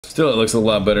Still, it looks a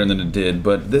lot better than it did,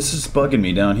 but this is bugging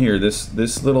me down here.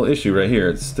 This little issue right here.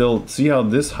 It's still, see how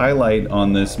this highlight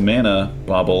on this mana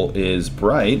bauble is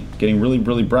bright, getting really,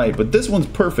 really bright, but this one's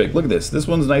perfect. Look at this. This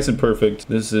one's nice and perfect.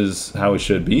 This is how it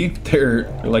should be. They're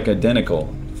like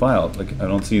identical. File. Like, I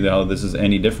don't see how this is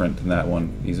any different than that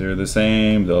one. These are the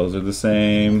same, those are the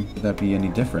same. Would that be any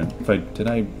different?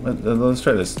 Let's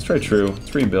try this. Let's try true.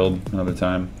 Let's rebuild another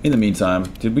time. In the meantime,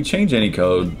 did we change any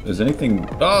code? Is anything,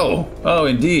 oh,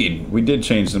 indeed. We did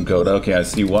change some code. Okay, I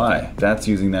see why. That's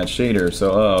using that shader, so,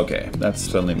 okay. That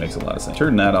suddenly makes a lot of sense.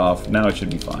 Turn that off, now it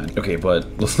should be fine. Okay, but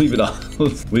let's leave it off.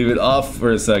 Let's leave it off for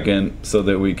a second so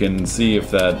that we can see if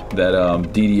that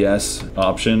DDS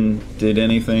option did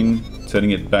anything.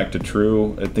 Setting it back to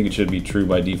true. I think it should be true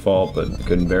by default, but I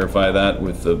couldn't verify that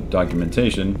with the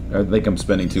documentation. I think I'm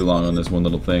spending too long on this one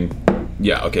little thing.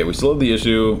 Yeah, okay, we still have the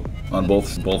issue on both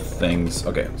things.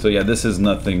 Okay, so yeah, this is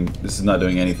nothing. This is not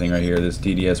doing anything right here. This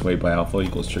DDS weight by alpha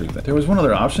equals true. There was one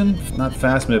other option, not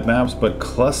fast mip maps, but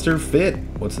cluster fit.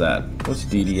 What's that? What's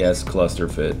DDS cluster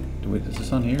fit? Wait, is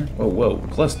this on here? Whoa,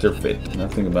 cluster fit.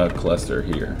 Nothing about cluster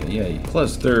here. Yay.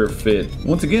 Cluster fit.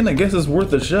 Once again, I guess it's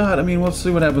worth a shot. I mean, let's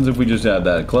see what happens if we just add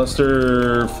that.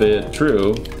 Cluster fit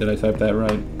true. Did I type that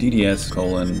right? DDS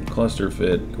colon cluster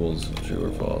fit equals true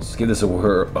or false. Let's give this a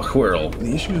whirl.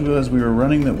 The issue was we were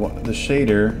running the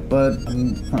shader, but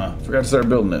forgot to start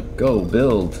building it. Go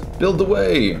build. Build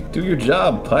away. Do your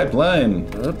job, pipeline.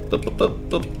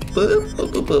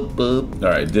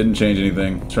 Alright, didn't change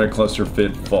anything. Try cluster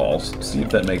fit false. See if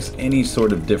that makes any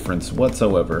sort of difference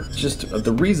whatsoever. Just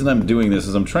the reason I'm doing this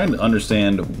is I'm trying to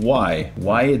understand why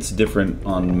it's different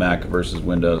on Mac versus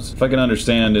Windows. If I can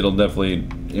understand, it'll definitely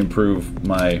improve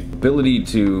my ability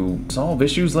to solve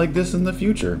issues like this in the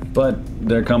future. But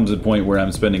there comes a point where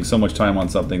I'm spending so much time on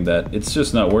something that it's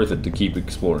just not worth it to keep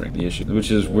exploring the issue, which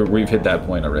is where we've hit that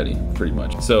point already, pretty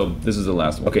much. So this is the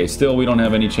last one. Okay, still we don't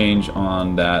have any change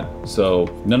on that. So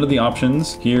none of the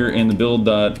options here in the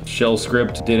build.shell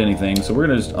script did anything. So we're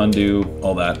gonna just undo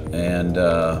all that. And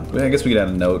I guess we could add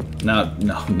a note. No,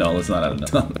 let's not add a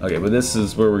note. Okay, but this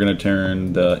is where we're gonna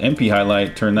turn the MP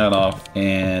highlight, turn that off,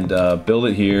 and build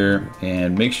it here,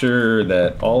 and make sure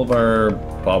that all of our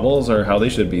baubles are how they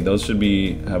should be. Those should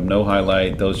have no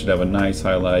highlight. Those should have a nice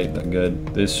highlight.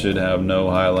 Good. This should have no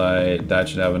highlight. That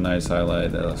should have a nice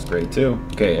highlight. That looks great too.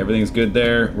 Okay, everything's good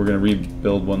there. We're gonna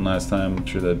rebuild one last time. Make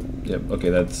sure that, yep, okay,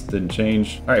 that didn't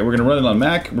change. All right, we're gonna run it on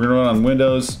Mac. We're gonna run it on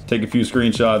Windows. Take a few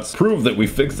screenshots, prove that we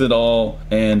fixed it all,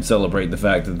 and celebrate the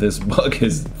fact that this bug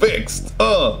is fixed.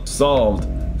 Solved.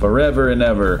 Forever and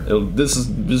ever.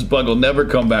 This bug will never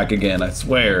come back again, I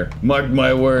swear. Mark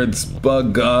my words,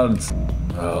 bug gods.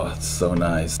 Oh, it's so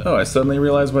nice. Oh, I suddenly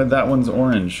realized why that one's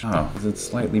orange. Oh, because it's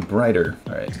slightly brighter.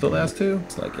 All right, still last two.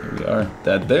 It's like, here we are.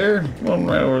 That there, one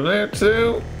right over there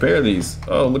too. Pair these.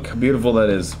 Oh, look how beautiful that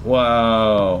is.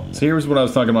 Wow. So here's what I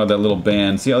was talking about, that little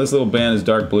band. See how this little band is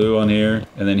dark blue on here?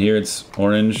 And then here it's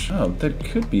orange. Oh,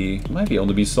 that might be able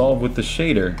to be solved with the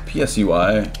shader.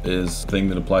 PSUI is the thing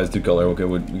that applies to color. Okay,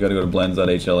 we gotta go to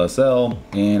blends.hlsl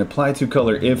and apply to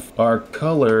color if our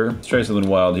color, let's try something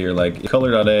wild here, like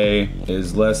color.a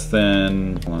is less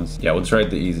than, yeah, we'll try it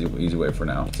the easy way for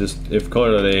now. Just if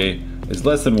color.a is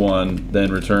less than 1,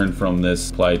 then return from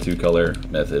this apply to color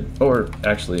method. Or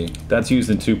actually, that's used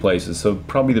in 2 places, so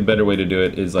probably the better way to do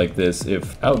it is like this.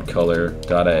 If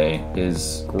outColor.a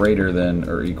is greater than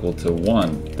or equal to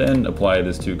 1, then apply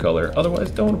this to color.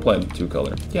 Otherwise, don't apply the to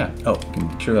color. Yeah. Oh,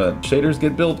 can sure shaders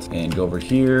get built and go over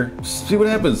here. See what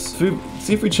happens.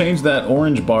 See if we change that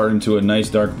orange bar into a nice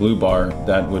dark blue bar.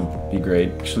 That would be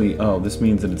great. Actually, oh, this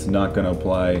means that it's not going to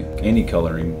apply any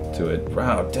coloring to it.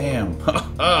 Wow, damn.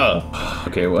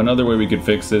 Okay, well, another way we could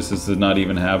fix this is to not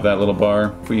even have that little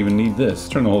bar. If we even need this.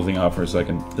 Turn the whole thing off for a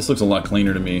second. This looks a lot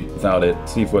cleaner to me without it.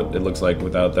 See what it looks like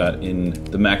without that in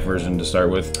the Mac version to start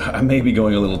with. I may be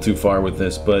going a little too far with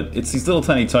this, but it's these little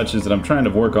tiny touches that I'm trying to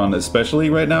work on, especially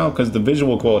right now, because the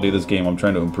visual quality of this game I'm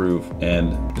trying to improve,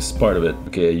 and this is part of it.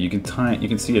 Okay, you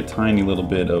can see a tiny little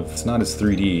bit of, it's not as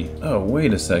 3D. Oh,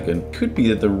 wait a second. Could be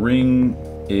that the ring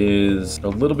is a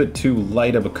little bit too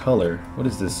light of a color. What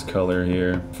is this color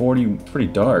here? 40, pretty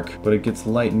dark, but it gets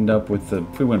lightened up with the,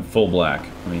 if we went full black.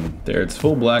 I mean, there, it's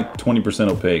full black, 20%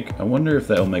 opaque. I wonder if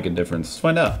that'll make a difference. Let's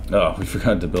find out. Oh, we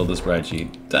forgot to build the sprite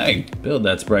sheet. Dang, build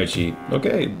that sprite sheet.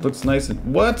 Okay, looks nice.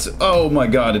 What? Oh my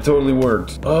God, it totally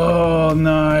worked. Oh,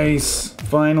 nice.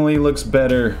 Finally looks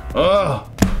better. Oh.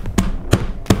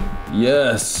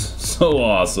 Yes, so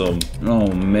awesome.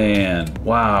 Oh man,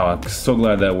 wow, I'm so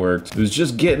glad that worked. It was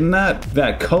just getting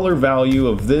that color value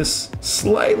of this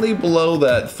slightly below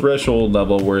that threshold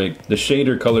level where the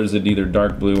shader colors it either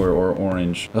dark blue or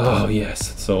orange. Oh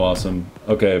yes, it's so awesome.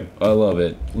 Okay, I love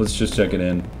it. Let's just check it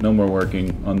in. No more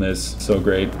working on this. So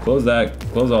great. Close that.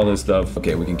 Close all this stuff.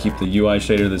 Okay, we can keep the UI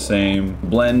shader the same.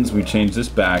 Blends, we change this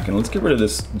back. And let's get rid of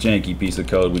this janky piece of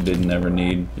code we didn't ever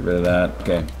need. Get rid of that.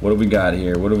 Okay, what do we got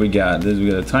here? What do we got? We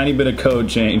got a tiny bit of code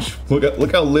change.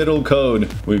 Look how little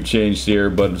code we've changed here,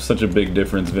 but such a big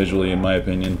difference visually in my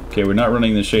opinion. Okay, we're not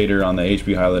running the shader on the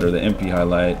HP highlight or the MP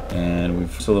highlight. And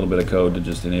we've just a little bit of code to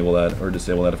just enable that or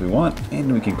disable that if we want.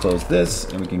 And we can close this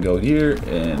and we can go here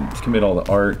and commit all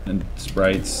the art and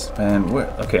sprites. And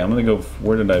okay, I'm gonna go,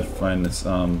 where did I find this?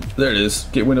 There it is.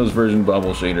 Get Windows version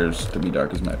Bauble shaders to be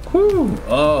dark as map. Whew!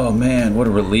 Oh man, what a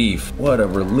relief. What a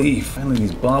relief. Finally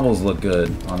these baubles look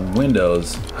good on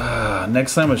Windows.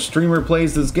 Next time a streamer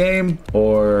plays this game,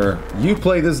 or you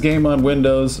play this game on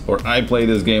Windows, or I play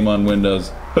this game on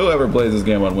Windows, whoever plays this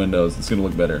game on Windows, it's gonna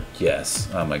look better. Yes.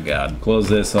 Oh my god. Close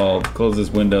this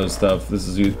Windows stuff. This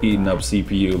is eating up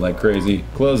CPU like crazy.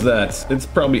 Close that. It's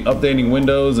probably updating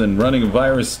Windows and running a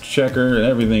virus checker and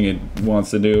everything it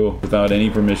wants to do without any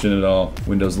permission at all.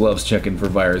 Windows loves checking for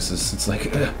viruses. It's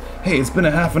like, hey, it's been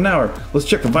a half an hour. Let's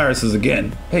check for viruses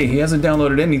again. Hey, he hasn't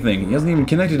downloaded anything. He hasn't even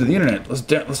connected to the internet.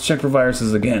 Let's check for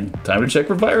viruses again. Time to check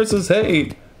for viruses.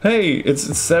 Hey, it's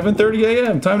 7:30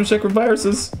 a.m. Time to check for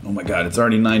viruses. Oh my god, it's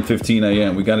already 9:15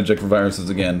 a.m. We gotta check for viruses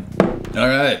again. All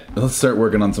right, let's start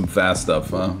working on some fast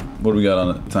stuff. What do we got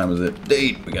on it? What time is it?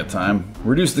 Date. We got time.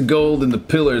 Reduce the gold in the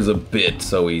pillars a bit.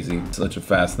 So easy. Such a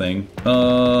fast thing.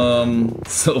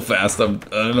 So fast. I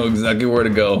don't know exactly where to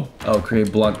go. Oh,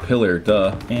 create block pillar.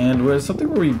 Duh. And there's something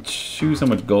where we choose how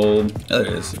much gold. There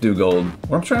it is. Do gold.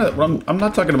 I'm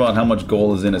not talking about how much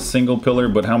gold is in a single pillar,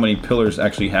 but how many pillars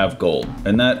actually have gold.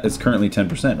 And that is currently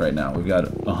 10% right now. We've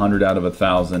got 100 out of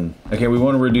 1,000. Okay, we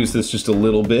want to reduce this just a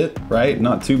little bit, right?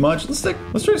 Not too much. Let's try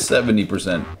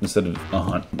 70% instead of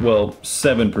 100. Well,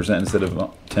 7% instead of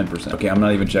 10%. Okay, I'm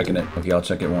not even checking it. Okay, I'll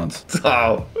check it once.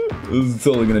 Oh, this is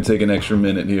totally gonna take an extra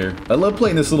minute here. I love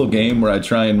playing this little game where I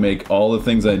try and make all the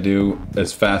things I do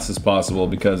as fast as possible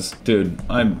because, dude,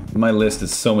 my list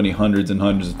is so many hundreds and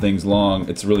hundreds of things long.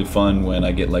 It's really fun when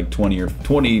I get like 20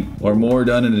 or more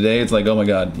done in a day. It's like, oh my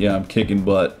god, yeah, I'm kicking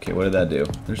butt. Okay, what did that do?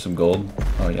 There's some gold.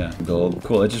 Oh yeah, gold.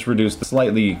 Cool, it just reduced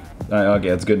slightly. Okay,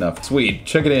 that's good enough. Sweet,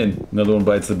 check it in. Another one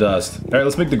bites the dust. All right,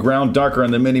 let's make the ground darker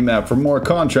on the mini-map for more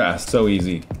contrast. So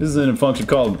easy. This is in a function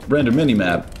called render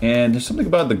mini-map, and there's something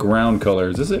about the ground color.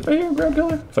 Is this it right here, ground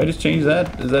color? If I just change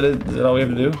that, is that it? Is that all we have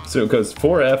to do? So, because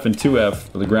 4F and 2F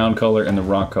for the ground color and the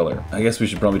rock color. I guess we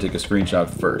should probably take a screenshot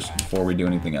first before we do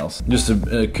anything else, just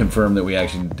to confirm that we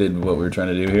actually did what we were trying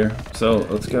to do here. So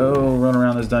let's go run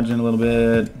around this dungeon a little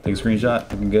bit. Take a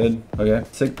screenshot. Looking good. Okay,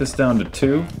 take this down to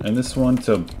 2, and this one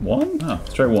to 1. Oh,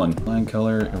 let's try 1. Line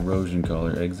color, erosion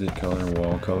color, exit color,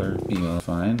 wall color.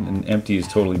 Fine. And empty is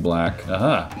totally black.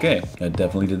 Aha. Okay, that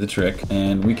definitely did the trick.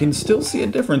 And we can still see a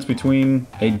difference between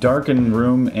a darkened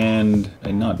room and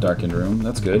a not darkened room.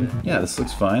 That's good. Yeah, this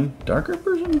looks fine. Darker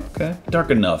version? Okay. Dark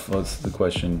enough. What's the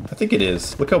question? I think it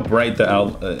is. Look how bright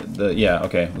yeah,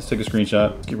 okay. Let's take a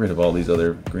screenshot. Let's get rid of all these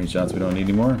other screenshots we don't need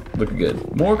anymore. Looking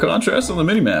good. More contrast on the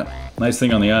minimap. Nice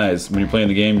thing on the eyes when you're playing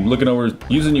the game. Looking over,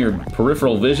 using your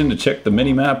peripheral vision to check the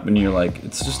minimap, and you're like,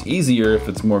 it's just easier if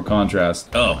it's more contrast.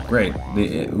 Oh, great.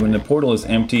 When the portal is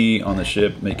empty on the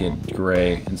ship, make it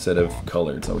gray instead of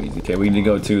colored. So easy. Okay, we need to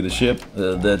go to the ship.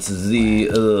 That's the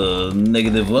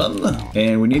 -1.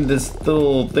 And we need this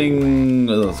little thing.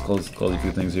 Let's close a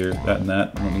few things here. That and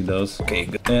that. I don't need those. Okay,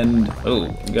 good. And, oh,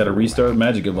 we got to restart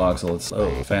Magic Box. So let's,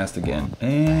 fast again.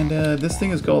 And this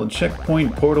thing is called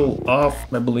checkpoint portal off,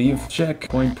 I believe.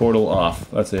 Checkpoint portal off.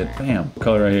 That's it. Bam.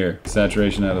 Color right here.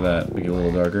 Saturation out of that. Make it a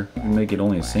little darker. Make it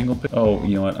only a single pic. Oh,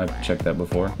 you know what? I've checked that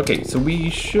before. Okay, so we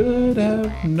should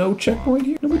have no checkpoint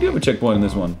here. No, we do have a checkpoint in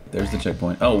this one. There's the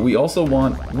checkpoint. Oh, we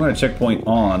want a checkpoint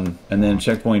on, and then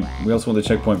checkpoint. We also want the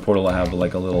checkpoint portal to have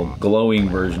like a little glowing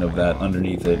version of that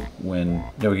underneath it. When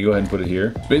yeah, we can go ahead and put it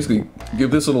here. So basically,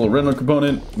 give this a little render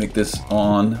component. Make this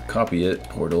on. Copy it.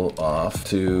 Portal off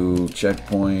to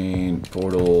checkpoint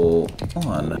portal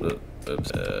on.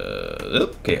 Oops.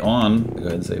 Okay, on. Go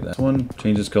ahead and save that one.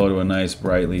 Change this color to a nice,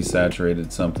 brightly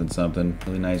saturated something.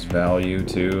 Really nice value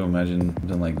too. Imagine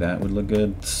something like that would look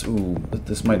good. Ooh,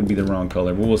 this might be the wrong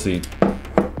color, but we'll see.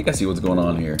 think I see what's going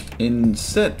on here. In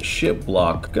set ship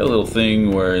block, got a little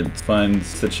thing where it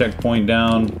finds the checkpoint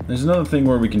down. There's another thing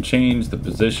where we can change the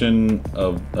position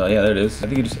of, yeah, there it is. I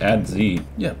think you just add Z.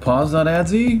 Yeah, pause dot add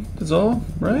Z, that's all,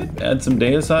 right? Add some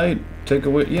data site. Take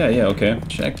away, yeah, okay.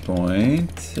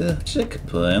 Checkpoint. Let's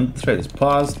try this.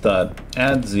 Pause dot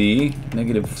add Z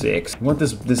 -6. I want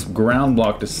this ground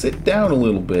block to sit down a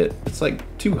little bit. It's like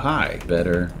too high.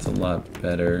 Better. It's a lot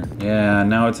better. Yeah,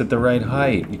 now it's at the right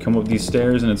height. You come up these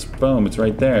stairs and it's boom, it's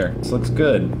right there. This looks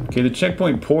good. Okay, the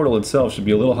checkpoint portal itself should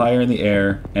be a little higher in the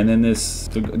air, and then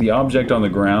the object on the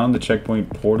ground, the checkpoint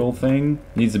portal thing,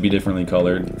 needs to be differently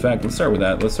colored. In fact, let's start with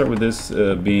that. Let's start with this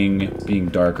being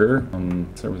darker.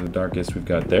 Start with the darkest we've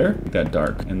got there. We've got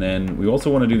dark, and then we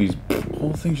also want to do these.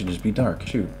 Whole thing should just be dark.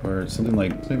 Shoot, or something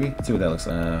like maybe. Let's see what that looks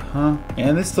like.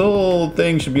 And this whole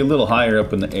thing should be a little higher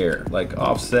up in the air, like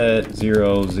offset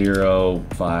 0, 0,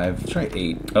 5. Let's try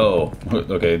 8. Oh,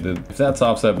 okay. If that's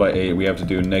offset by 8, we have to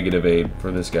do -8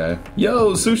 for this guy.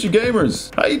 Yo, Sushi Gamers,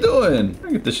 how you doing?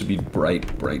 I think this should be bright.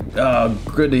 Oh,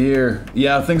 good to hear.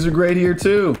 Yeah, things are great here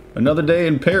too. Another day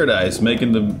in paradise,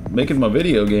 making my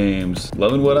video games.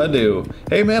 Loving what I do.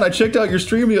 Hey man, I checked out your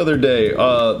stream the other day.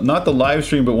 Not the live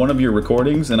stream, but one of your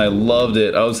recordings, and I loved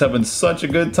it. I was having such a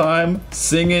good time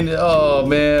singing. Oh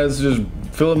man, it's just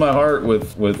filling my heart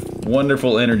with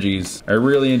wonderful energies. I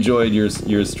really enjoyed your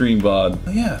stream VOD.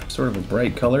 Oh yeah, sort of a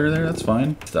bright color there, that's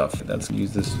fine. Let's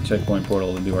use this checkpoint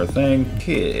portal to do our thing.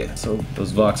 Okay, so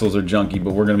those voxels are junky,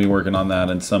 but we're gonna be working on that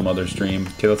in some other stream.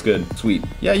 Okay, that's good, sweet.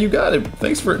 Yeah, you got it.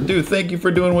 Thank you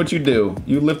for doing what you do.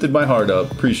 You lifted my heart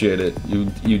up, appreciate it.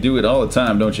 You do it all the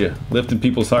time, don't you? Lifting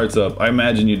people's hearts up, I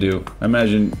imagine you do. I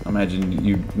imagine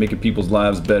you making people's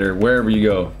lives better wherever you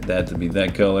go. That to be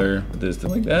that color, this to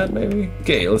like that, maybe?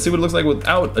 Okay, let's see what it looks like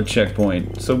without a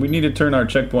checkpoint. So we need to turn our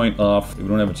checkpoint off. We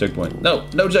don't have a checkpoint. No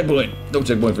checkpoint. No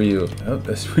checkpoint for you. Oh,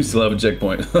 we still have a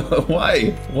checkpoint.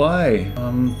 Why?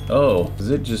 Oh,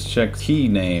 does it just check key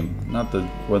name, not the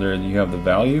whether you have the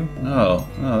value? Oh,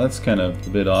 that's kind of a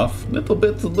bit off. Little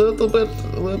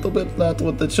bit, not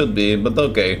what it should be, but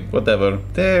okay, whatever.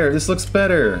 There, this looks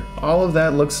better. All of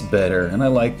that looks better, and I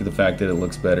like the fact that it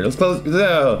looks better. Let's close.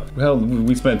 Oh, well,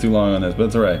 we spent too long on this, but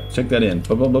it's all right. Check that in.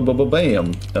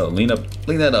 Bam. Oh, lean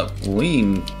that up.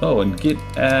 Lean. Oh, and git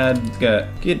add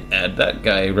that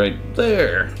guy right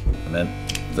there. And then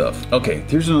stuff. Okay,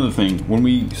 here's another thing. When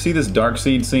we see this dark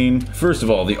seed scene, first of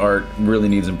all, the art really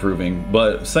needs improving.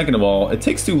 But second of all, it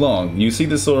takes too long. You see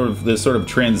this sort of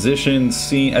transition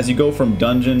scene as you go from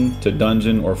dungeon to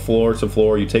dungeon or floor to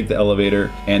floor. You take the elevator,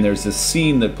 and there's this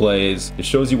scene that plays. It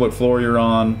shows you what floor you're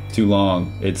on. Too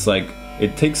long. It's like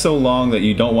it takes so long that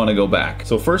you don't want to go back.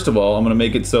 So first of all, I'm going to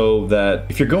make it so that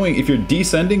if you're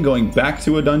descending, going back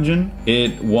to a dungeon,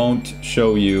 it won't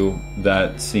show you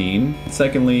that scene.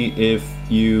 Secondly, if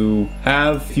you've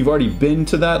already been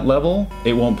to that level,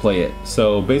 it won't play it.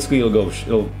 So basically it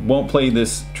won't play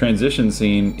this transition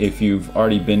scene if you've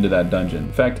already been to that dungeon.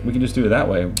 In fact, we can just do it that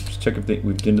way. Just check if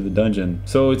we've been to the dungeon.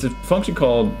 So it's a function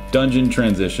called dungeon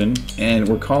transition, and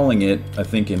we're calling it, I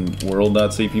think, in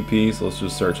world.cpp. So let's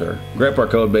just search grep our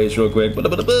code base real quick.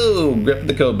 Boom, grep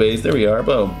the code base. There we are.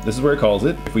 Boom. This is where it calls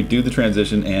it. If we do the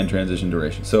transition and transition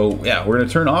duration. So yeah, we're gonna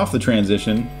turn off the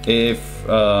transition if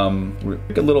we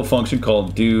make a little function called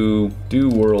do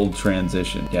world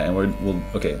transition. Yeah, and we're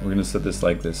gonna set this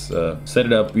like this. Set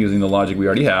it up using the logic we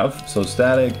already have. So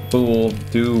static bool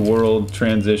do world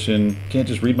transition. Can't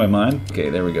just read my mind.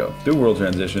 Okay, there we go. Do world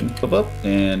transition. Up,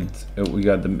 and we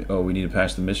got we need to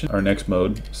patch the mission. Our next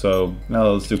mode. So now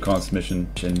let's do const mission.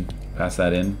 Pass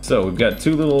that in. So we've got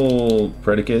two little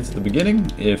predicates at the beginning.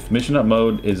 If mission up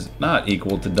mode is not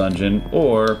equal to dungeon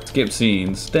or skip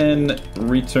scenes, then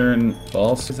return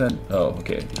false. Is that? Oh,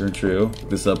 okay. Return true.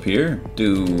 This up here.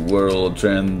 Do world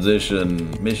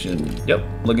transition mission. Yep,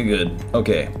 looking good.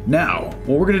 Okay. Now,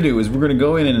 what we're gonna do is we're gonna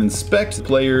go in and inspect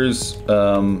players'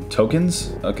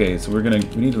 tokens. Okay, so we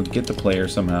need to get the player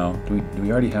somehow. Do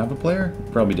we already have a player?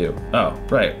 Probably do. Oh,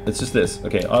 right. It's just this.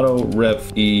 Okay, auto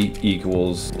ref e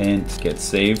equals and get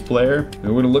save player. And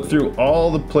we're gonna look through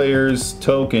all the players'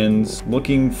 tokens,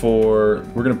 looking for.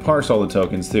 We're gonna parse all the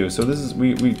tokens too. So this is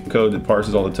we code that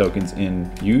parses all the tokens in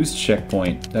use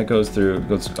checkpoint. That goes through.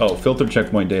 Oh, filter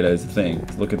checkpoint data is the thing.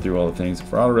 It's looking through all the things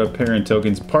for auto ref parent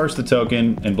tokens. Parse the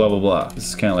token and blah blah blah. This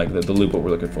is kind of like the loop what we're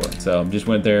looking for. So just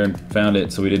went there and found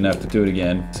it, so we didn't have to do it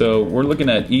again. So we're looking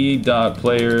at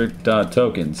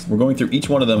e.player.tokens. We're going through each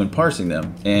one of them and parsing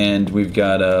them, and we've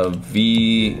got a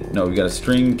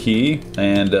string key. Z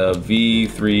and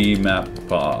V3 map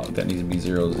pause. That needs to be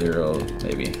 0, 0,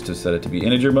 maybe. Just set it to be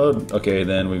integer mode. Okay,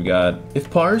 then we've got if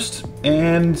parsed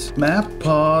and map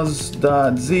pause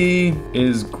dot Z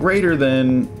is greater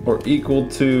than or equal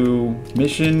to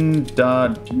mission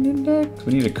dot index.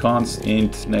 We need a const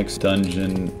int next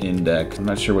dungeon index. I'm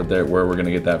not sure where we're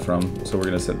gonna get that from, so we're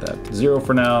gonna set that 0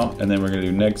 for now, and then we're gonna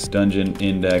do next dungeon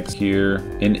index here.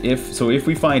 And if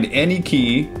we find any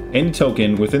key, any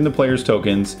token within the player's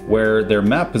tokens where their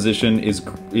map position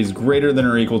is greater than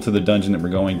or equal to the dungeon that we're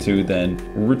going to, then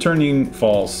we're returning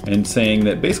false and saying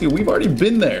that basically we've already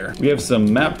been there. We have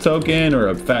some map token, or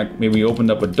in fact maybe we opened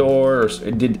up a door or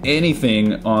did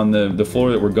anything on the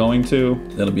floor that we're going to.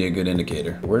 That'll be a good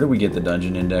indicator. Where do we get the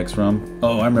dungeon index from?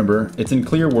 Oh, I remember. It's in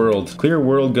clear world. Clear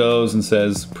world goes and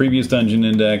says previous dungeon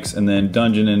index, and then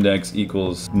dungeon index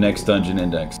equals next dungeon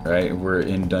index, right? We're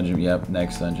in dungeon, yep,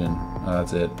 next dungeon. Oh,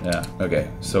 that's it. Yeah. Okay.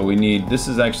 So we need, this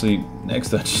is actually next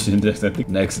dungeon index. I think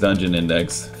next dungeon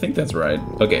index. I think that's right.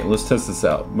 Okay, let's test this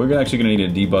out. We're actually going to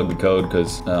need to debug the code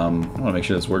because I want to make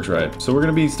sure this works right. So we're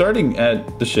going to be starting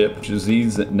at the ship, which is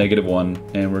Z's at -1,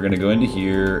 and we're going to go into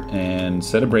here and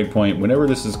set a breakpoint whenever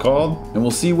this is called, and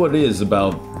we'll see what it is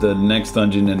about the next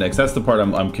dungeon index. That's the part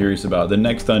I'm curious about. The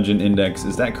next dungeon index,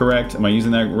 is that correct? Am I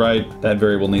using that right? That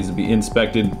variable needs to be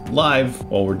inspected live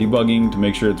while we're debugging to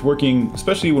make sure it's working,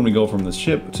 especially when we go from the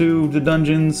ship to the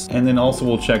dungeons, and then also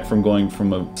we'll check from going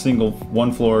from a single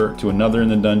one floor to another in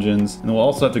the dungeons, and we'll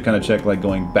also have to kind of check like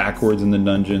going backwards in the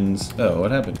dungeons. Oh,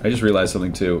 what happened? I just realized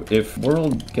something too. If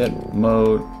world get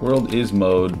mode, world is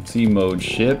mode, C mode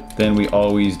ship, then we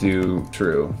always do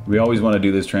true. We always want to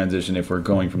do this transition if we're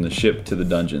going from the ship to the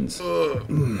dungeons.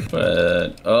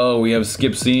 But oh, we have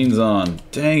skip scenes on.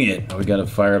 Dang it. Oh, we gotta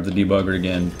fire up the debugger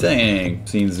again. Dang.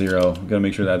 Scene 0. We gotta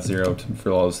make sure that's 0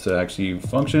 for all this to actually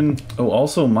function. Oh,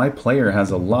 also my player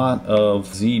has a lot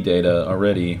of Z data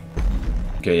already.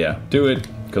 Okay, yeah, do it,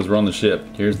 because we're on the ship.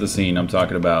 Here's the scene I'm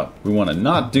talking about. We want to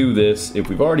not do this if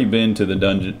we've already been to the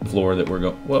dungeon floor that we're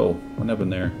going. Whoa, what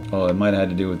happened there? Oh, it might have had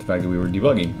to do with the fact that we were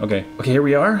debugging. Okay, here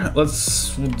we are.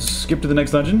 Let's skip to the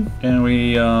next dungeon, and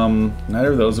we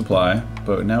neither of those apply.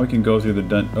 But now we can go through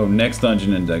the next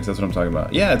dungeon index. That's what I'm talking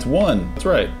about. Yeah, it's 1. That's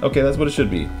right. Okay, that's what it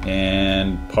should be.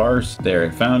 And parse. There,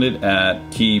 it found it at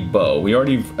key bow. We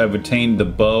already have attained the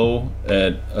bow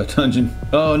at a dungeon.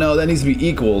 Oh no, that needs to be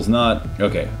equals, not.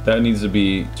 Okay, that needs to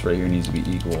be. It's right here. Needs to be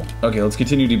equal. Okay, let's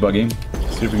continue debugging.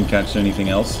 See if we can catch anything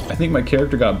else. I think my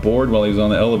character got bored while he was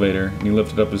on the elevator and he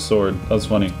lifted up his sword. That was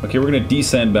funny. Okay, we're gonna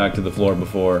descend back to the floor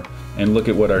before and look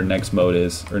at what our next mode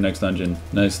is, or next dungeon.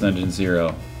 Next dungeon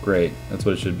 0. Great, that's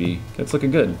what it should be. It's looking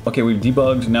good. Okay, we've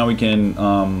debugged. Now we can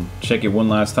check it one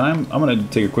last time. I'm gonna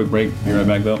take a quick break. Be right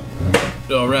back though.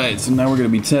 All right, so now we're gonna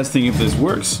be testing if this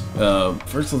works.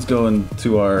 First, let's go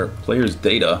into our player's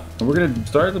data. And we're gonna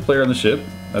start the player on the ship.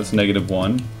 That's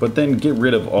 -1, but then get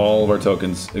rid of all of our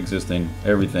tokens existing,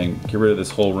 everything. Get rid of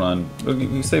this whole run. We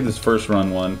can save this first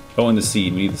run one. Oh, and the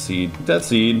seed, we need the seed. Keep that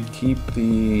seed, keep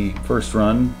the first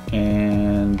run,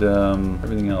 and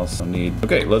everything else I need.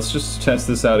 Okay, let's just test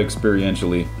this out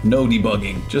experientially. No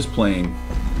debugging, just playing.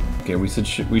 Okay, we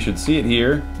should see it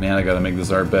here. Man, I gotta make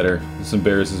this art better. This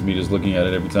embarrasses me just looking at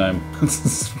it every time.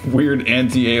 This weird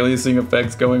anti-aliasing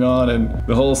effects going on, and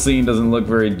the whole scene doesn't look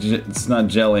very, it's not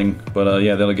gelling, but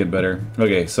yeah, that'll get better.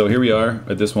 Okay, so here we are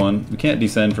at this one. We can't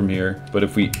descend from here, but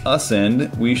if we ascend,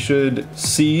 we should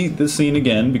see the scene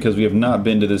again because we have not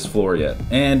been to this floor yet.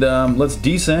 And let's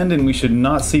descend, and we should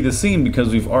not see the scene because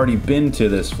we've already been to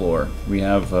this floor. We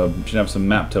have, should have some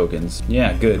map tokens.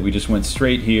 Yeah, good. We just went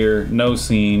straight here, no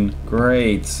scene.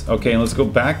 Great. Okay, let's go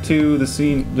back to the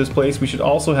scene, this place. We should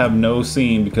also have no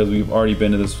scene because we've already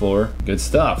been to this floor. Good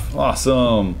stuff.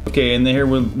 Awesome. Okay, and then here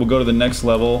we'll go to the next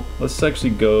level. Let's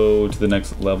actually go to the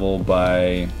next level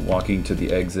by walking to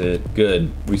the exit. Good.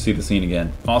 We see the scene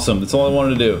again. Awesome. That's all I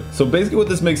wanted to do. So basically what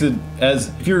this makes it, as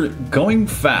if you're going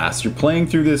fast, you're playing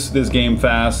through this game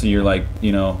fast, and you're like,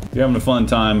 you know, you're having a fun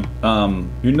time,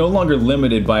 you're no longer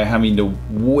limited by having to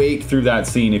wait through that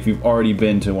scene if you've already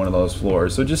been to one of those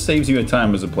floors. So it just saves you a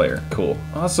time as a player. Cool.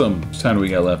 Awesome. How much time do we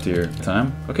got left here?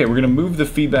 Time? Okay, we're gonna move the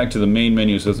feedback to the main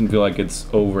menu so it doesn't feel like it's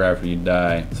over after you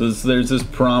die. So there's this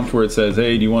prompt where it says,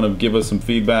 hey, do you want to give us some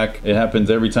feedback? It happens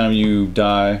every time you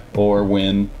die or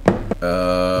win.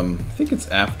 I think it's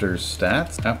after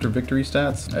stats, after victory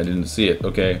stats. I didn't see it.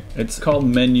 Okay, it's called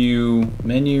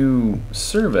menu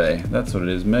survey. That's what it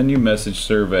is. Menu message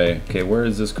survey. Okay, where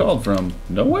is this called from?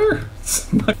 Nowhere?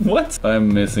 What?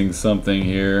 I'm missing something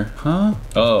here. Huh?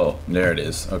 Oh, there it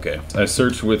is. Okay. I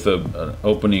searched with a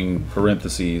opening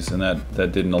parentheses, and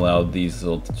that didn't allow these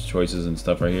little choices and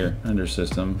stuff right here. Under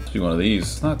system. Let's do one of these.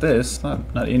 It's not this.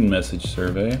 Not in message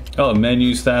survey. Oh,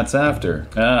 menu stats after.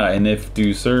 Ah, and if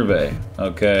do survey.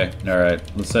 Okay. All right.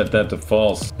 Let's set that to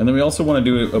false. And then we also want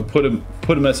to do put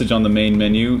a message on the main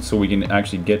menu so we can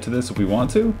actually get to this if we want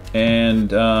to.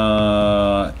 And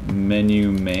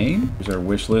menu main. Here's our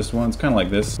wish list one. It's kind of like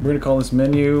this. We're gonna call this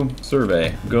menu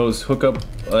survey. Goes hook up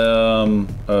a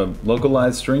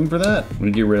localized string for that. I'm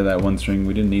gonna get rid of that one string.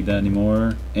 We didn't need that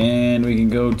anymore. And we can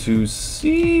go to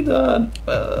C dot.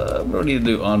 We don't need to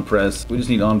do on press. We just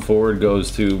need on forward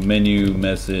goes to menu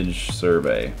message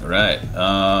survey. All right.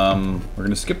 We're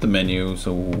gonna skip the menu,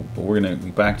 so we're gonna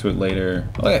be back to it later.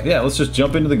 Okay, yeah. Let's just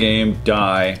jump into the game,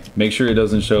 die, make sure it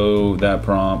doesn't show that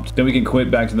prompt. Then we can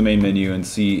quit back to the main menu and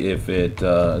see if it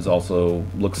is also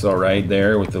looks all right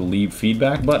there with the leave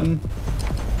feedback button.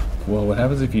 Well, what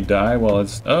happens if you die? Well,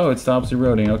 it stops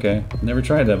eroding. Okay, never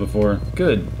tried that before.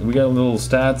 Good. We got a little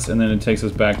stats, and then it takes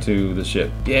us back to the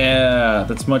ship. Yeah,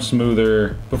 that's much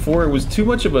smoother. Before, it was too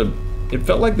much of a... It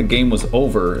felt like the game was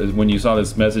over when you saw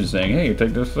this message saying, hey,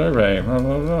 take this survey.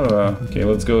 Okay,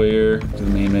 let's go here to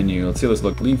the main menu. Let's see how this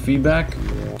looks. Leave feedback.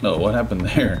 Oh, what happened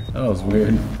there? That was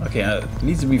weird. Okay, it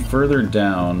needs to be further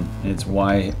down in its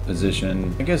Y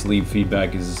position. I guess leave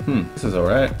feedback is, this is all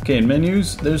right. Okay, in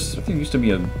menus, I think there used to be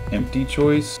an empty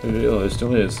choice. Oh, there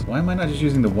still is. Why am I not just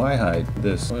using the Y height?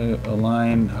 This,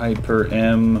 align height per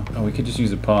M. Oh, we could just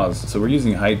use a pause. So we're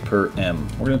using height per M.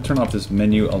 We're gonna turn off this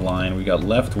menu align. We got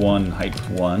left 1, height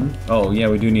 1. Oh, yeah,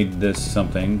 we do need this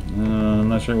something. I'm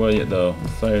not sure what yet though.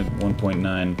 Let's try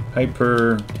 1.9. Height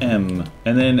per M.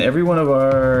 And then every one of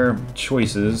our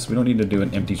choices, we don't need to do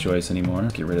an empty choice anymore.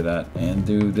 Get rid of that and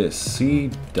do this.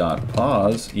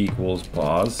 C.pause equals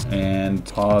pause and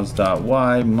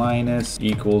pause.y minus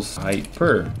equals height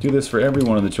per. Do this for every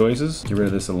one of the choices. Get rid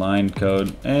of this aligned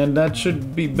code, and that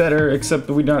should be better, except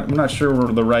that we're not sure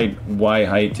we're the right Y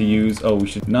height to use. Oh, we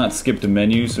should not skip the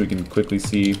menu so we can quickly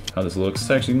see how this looks.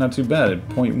 It's actually not too bad at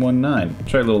 0.19.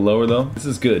 Try a little lower though. This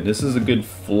is good. This is a good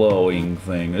flowing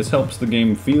thing. This helps the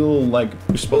game feel like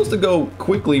you're supposed to go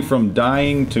quickly from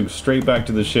dying to straight back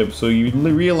to the ship, so you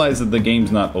realize that the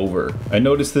game's not over. I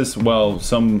noticed this while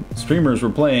some streamers were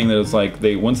playing, that it's like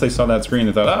once they saw that screen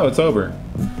they thought, oh, it's over.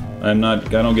 I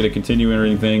don't get to continue or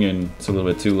anything, and it's a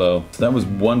little bit too low. So that was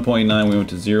 1.9, we went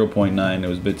to 0.9, it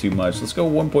was a bit too much. Let's go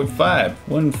 1.5.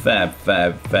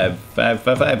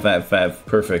 1.5.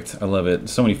 Perfect, I love it.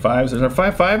 So many fives. Are there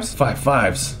 5 fives? 5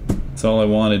 fives. That's all I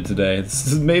wanted today.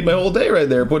 It's made my whole day right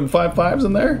there, putting 5 fives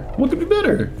in there. What could be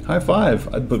better? High five.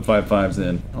 I'd put 5 fives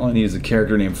in. All I need is a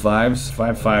character named Fives.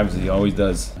 5 fives, he always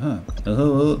does. Huh.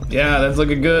 Yeah, that's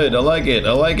looking good. I like it.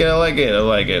 I like it. I like it. I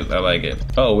like it. I like it.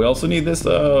 Oh, we also need this.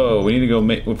 Oh, we need to go.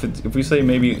 If we say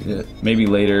maybe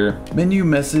later. Menu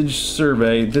message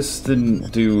survey. This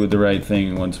didn't do the right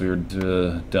thing once we were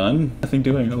done. Nothing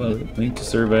doing. I love it. Link to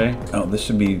survey. Oh, this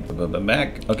should be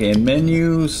back. Okay, and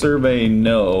menu survey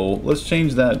no. Let's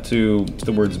change that to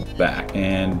the words back.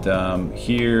 And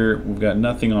here we've got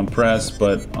nothing on press,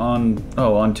 but on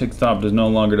TikTok no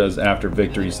longer does after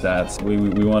victory stats. We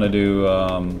want to do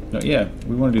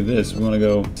we want to do this. We want to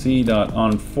go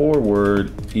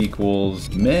C.onForward equals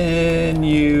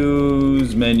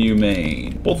menus menu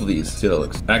main. Both of these. See how that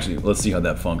looks. Actually, let's see how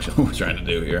that functions. What we're trying to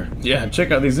do here. Yeah,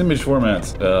 check out these image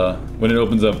formats. When it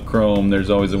opens up Chrome, there's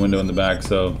always a window in the back.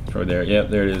 So right there. Yep,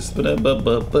 there it is.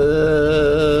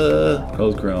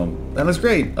 Close Chrome. That looks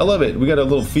great. I love it. We got a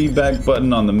little feedback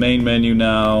button on the main menu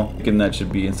now. And that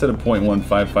should be, instead of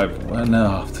 0.155, well,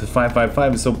 no,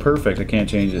 555 is so perfect. I can't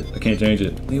change it. I can't change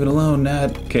it. Leave it alone,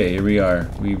 Nat. Okay, here we are.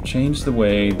 We've changed the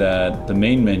way that the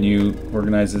main menu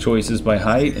organizes choices by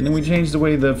height, and then we changed the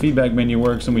way the feedback menu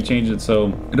works, and we changed it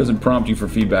so it doesn't prompt you for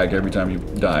feedback every time you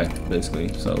die,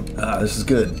 basically. So, this is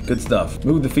good. Good stuff.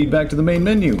 Move the feedback to the main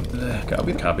menu.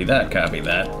 Copy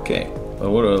that. Okay.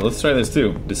 Let's try this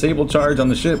too. Disable charge on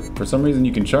the ship. For some reason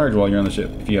you can charge while you're on the ship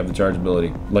if you have the charge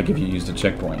ability. Like if you used a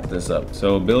checkpoint this up.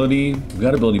 So ability, we've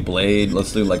got ability blade.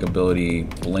 Let's do like ability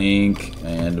blink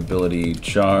and ability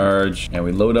charge. And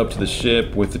we load up to the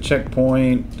ship with the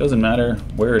checkpoint. Doesn't matter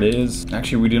where it is.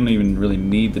 Actually, we didn't even really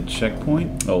need the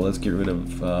checkpoint. Oh, let's get rid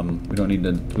of, we don't need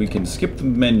to, we can skip the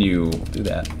menu. Do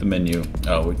that, the menu.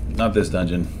 Oh, not this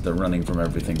dungeon. The running from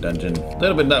everything dungeon. A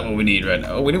little bit not what we need right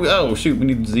now. Oh, shoot, we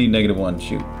need Z-1.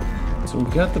 Shoot. So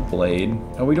we've got the blade.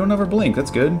 Oh, we don't have our blink.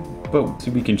 That's good. But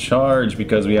see, we can charge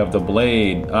because we have the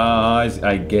blade.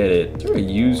 I get it. Is there a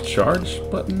use charge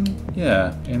button?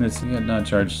 Yeah, and it's not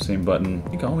charge, same button. I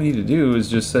think all we need to do is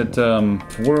just set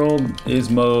world, is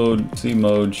mode, C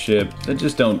mode, ship. That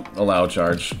just don't allow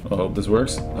charge. I hope this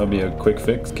works. That'll be a quick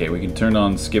fix. Okay, we can turn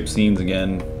on skip scenes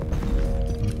again.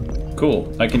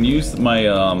 Cool. I can use my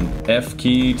F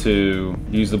key to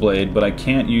use the blade, but I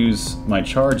can't use my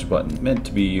charge button. Meant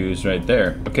to be used right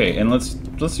there. Okay, and let's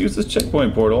use this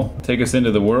checkpoint portal. Take us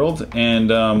into the world,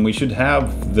 and we should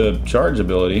have the charge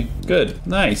ability. Good.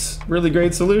 Nice. Really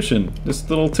great solution. This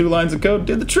little 2 lines of code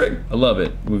did the trick. I love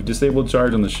it. We've disabled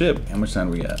charge on the ship. How much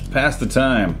time do we got? Past the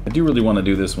time. I do really want to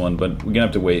do this one, but we're gonna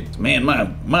have to wait. Man,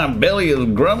 my belly is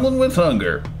grumbling with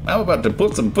hunger. I'm about to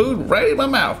put some food right in my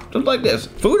mouth. Just like this.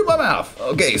 Food in my mouth.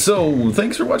 Okay, so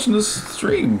thanks for watching this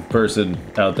stream, person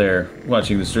out there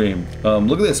watching the stream.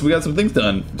 Look at this. We got some things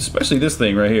done, especially this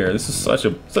thing right here. This is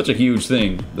such a huge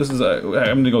thing. This is I'm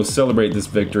gonna go celebrate this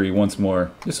victory once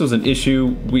more. This was an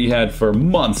issue we had for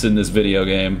months in this video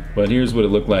game, but here's what it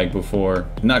looked like before.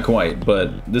 Not quite,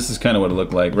 but this is kind of what it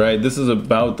looked like, right? This is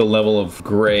about the level of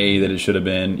gray that it should have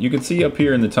been. You can see up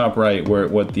here in the top right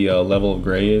what the level of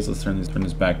gray is. Let's turn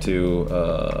this back to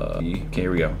okay,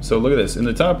 here we go. So look at this in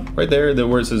the top right there,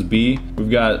 where it says B,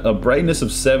 we've got a brightness of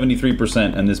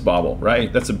 73% in this Bauble,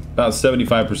 right? That's about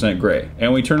 75% gray.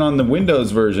 And we turn on the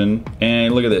Windows version,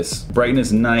 and look at this,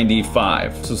 brightness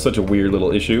 95. So such a weird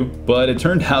little issue, but it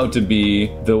turned out to be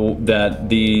that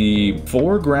the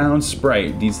foreground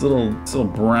sprite, this little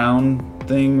brown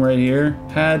thing right here,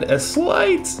 had a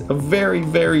very,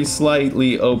 very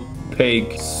slightly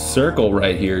opaque circle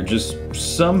right here, just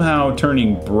somehow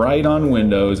turning bright on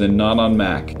Windows and not on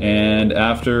Mac. And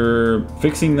after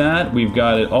fixing that, we've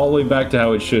got it all the way back to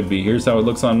how it should be. Here's how it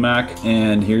looks on Mac,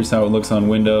 and here's how it looks on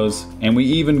Windows. And we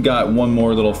even got one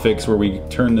more little fix where we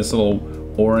turn this little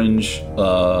orange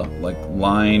like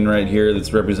line right here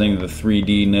that's representing the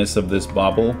 3D-ness of this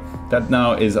Bauble. That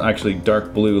now is actually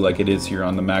dark blue like it is here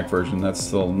on the Mac version. That's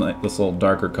this little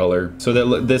darker color. So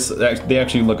that they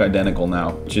actually look identical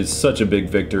now, which is such a big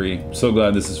victory. So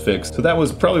glad this is fixed. So that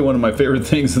was probably one of my favorite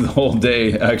things in the whole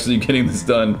day, actually getting this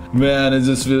done. Man, it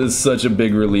just feels such a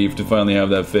big relief to finally have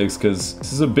that fixed, because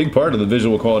this is a big part of the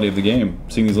visual quality of the game.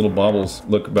 Seeing these little baubles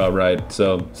look about right.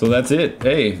 So that's it.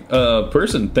 Hey,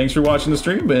 person, thanks for watching the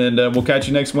stream, and we'll catch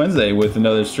you next Wednesday with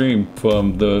another stream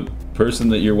from the person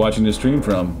that you're watching the stream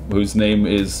from, whose name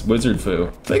is Wizard Foo.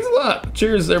 Thanks a lot.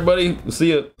 Cheers, everybody. We'll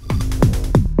see you.